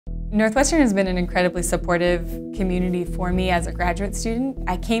Northwestern has been an incredibly supportive community for me as a graduate student.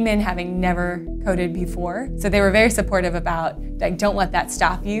 I came in having never coded before, so they were very supportive about, like, don't let that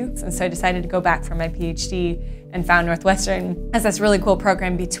stop you. And so I decided to go back for my PhD and found Northwestern as this really cool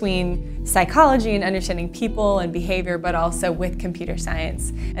program between psychology and understanding people and behavior, but also with computer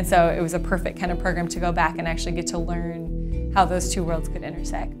science. And so it was a perfect kind of program to go back and actually get to learn how those two worlds could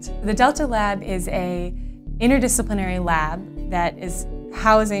intersect. The Delta Lab is an interdisciplinary lab that is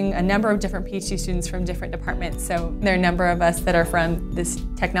housing a number of different PhD students from different departments. So there are a number of us that are from this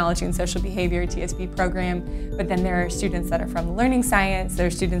technology and social behavior TSB program, but then there are students that are from learning science, there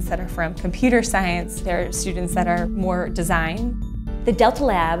are students that are from computer science, there are students that are more design. The Delta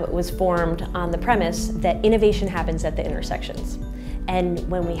Lab was formed on the premise that innovation happens at the intersections. And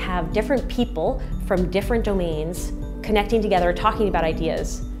when we have different people from different domains connecting together, talking about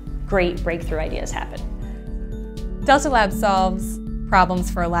ideas, great breakthrough ideas happen. Delta Lab solves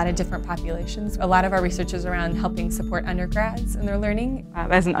problems for a lot of different populations. A lot of our research is around helping support undergrads in their learning.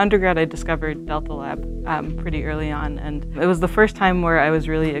 As an undergrad, I discovered Delta Lab pretty early on, and it was the first time where I was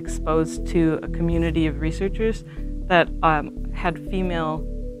really exposed to a community of researchers that had female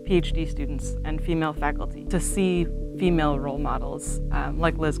PhD students and female faculty. To see female role models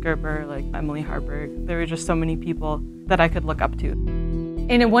like Liz Gerber, like Emily Harburg, there were just so many people that I could look up to.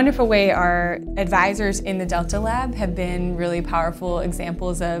 In a wonderful way, our advisors in the Delta Lab have been really powerful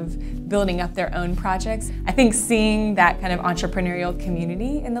examples of building up their own projects. I think seeing that kind of entrepreneurial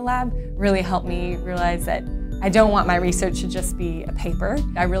community in the lab really helped me realize that I don't want my research to just be a paper.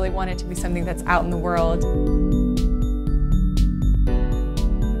 I really want it to be something that's out in the world.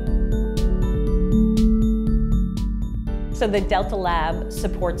 So the Delta Lab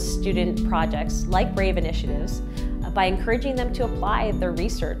supports student projects like BRAVE initiatives by encouraging them to apply their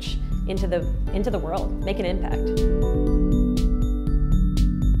research into the world, make an impact.